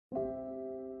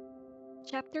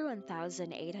Chapter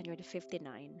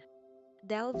 1859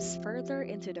 delves further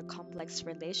into the complex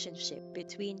relationship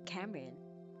between Cameron,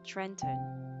 Trenton,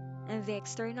 and the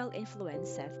external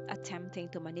influences attempting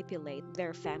to manipulate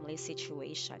their family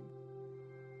situation.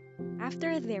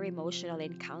 After their emotional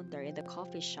encounter in the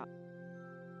coffee shop,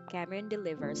 Cameron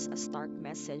delivers a stark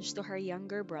message to her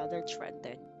younger brother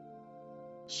Trenton.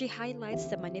 She highlights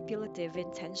the manipulative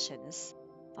intentions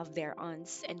of their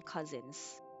aunts and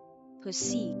cousins, who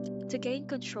seek to gain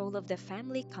control of the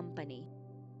family company.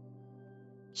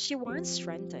 She warns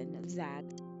Trenton that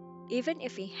even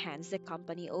if he hands the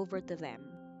company over to them,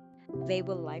 they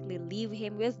will likely leave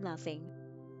him with nothing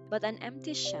but an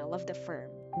empty shell of the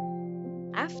firm.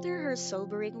 After her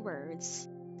sobering words,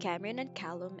 Cameron and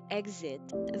Callum exit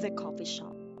the coffee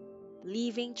shop,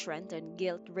 leaving Trenton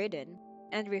guilt ridden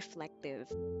and reflective.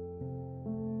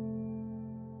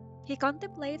 He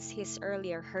contemplates his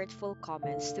earlier hurtful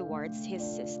comments towards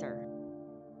his sister,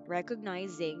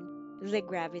 recognizing the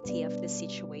gravity of the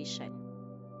situation.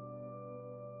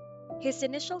 His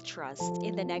initial trust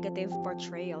in the negative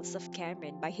portrayals of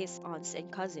Cameron by his aunts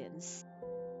and cousins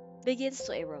begins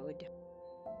to erode.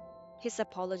 His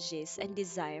apologies and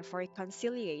desire for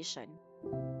reconciliation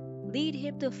lead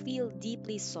him to feel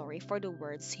deeply sorry for the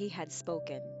words he had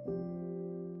spoken.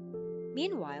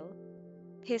 Meanwhile,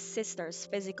 his sister's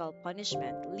physical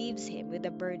punishment leaves him with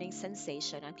a burning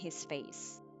sensation on his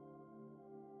face.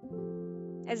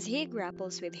 As he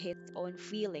grapples with his own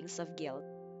feelings of guilt,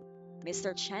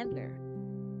 Mr. Chandler,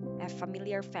 a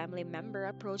familiar family member,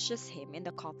 approaches him in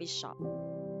the coffee shop.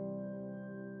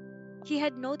 He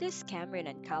had noticed Cameron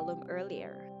and Callum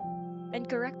earlier and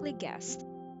correctly guessed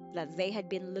that they had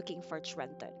been looking for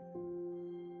Trenton.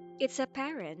 It's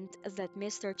apparent that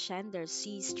Mr. Chandler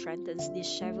sees Trenton's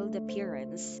disheveled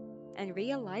appearance and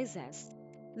realizes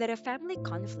that a family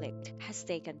conflict has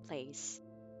taken place.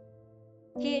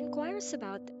 He inquires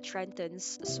about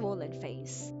Trenton's swollen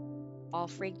face,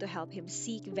 offering to help him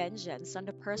seek vengeance on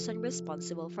the person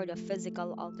responsible for the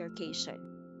physical altercation.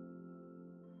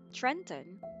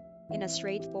 Trenton, in a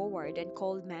straightforward and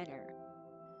cold manner,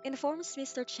 informs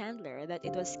Mr. Chandler that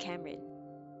it was Cameron,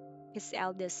 his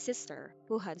eldest sister,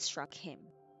 who had struck him.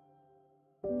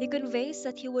 He conveys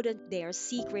that he wouldn't dare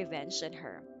seek revenge on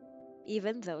her,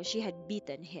 even though she had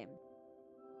beaten him.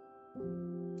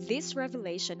 This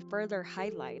revelation further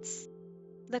highlights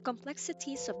the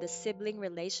complexities of the sibling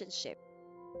relationship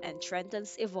and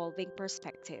Trenton's evolving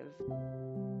perspective.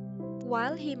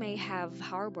 While he may have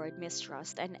harbored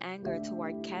mistrust and anger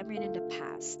toward Cameron in the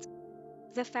past,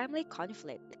 the family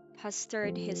conflict has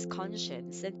stirred his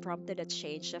conscience and prompted a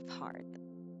change of heart.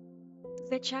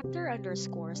 The chapter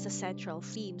underscores the central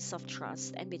themes of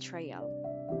trust and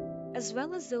betrayal, as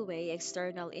well as the way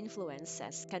external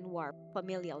influences can warp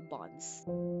familial bonds.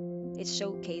 It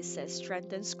showcases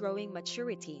Trenton's growing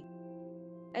maturity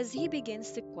as he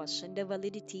begins to question the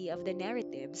validity of the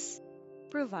narratives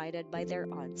provided by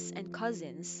their aunts and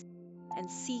cousins and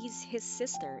sees his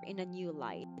sister in a new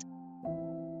light.